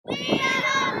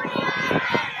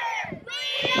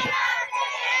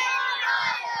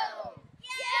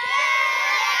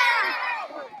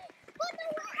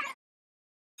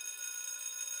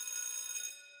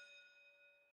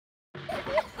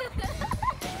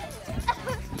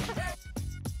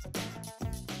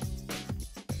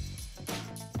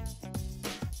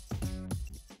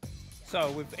So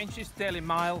we've introduced the daily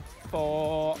mile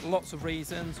for lots of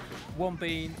reasons. One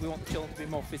being we want the children to be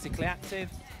more physically active,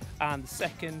 and the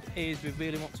second is we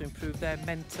really want to improve their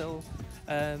mental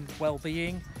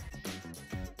well-being.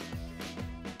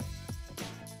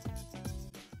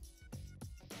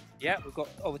 Yeah, we've got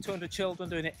over 200 children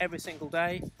doing it every single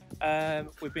day.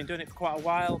 We've been doing it for quite a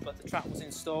while, but the track was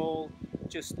installed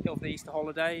just over the Easter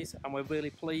holidays, and we're really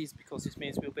pleased because this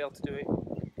means we'll be able to do it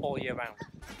all year round.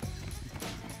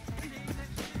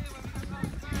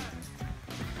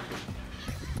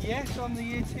 Yes, I'm the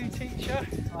Year 2 teacher.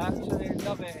 I absolutely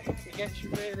love it. It gets you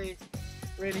really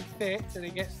fit, and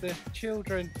it gets the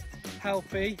children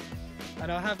healthy.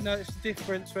 And I have noticed a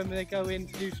difference when they go in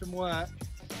to do some work,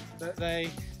 that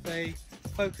they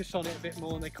focus on it a bit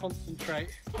more and they concentrate.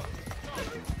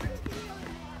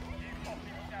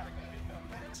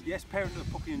 Yes, parent of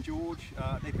Poppy and George.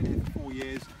 They've been here for 4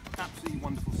 years. Absolutely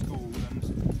wonderful school,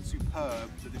 and superb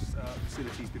that this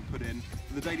facility's been put in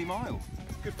for the daily mile.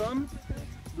 Good fun?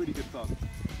 Really good fun.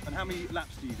 And how many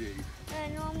laps do you do?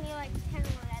 Normally like 10 or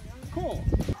 11. Cool.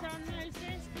 Diagnosis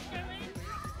is going.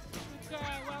 We've got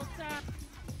a well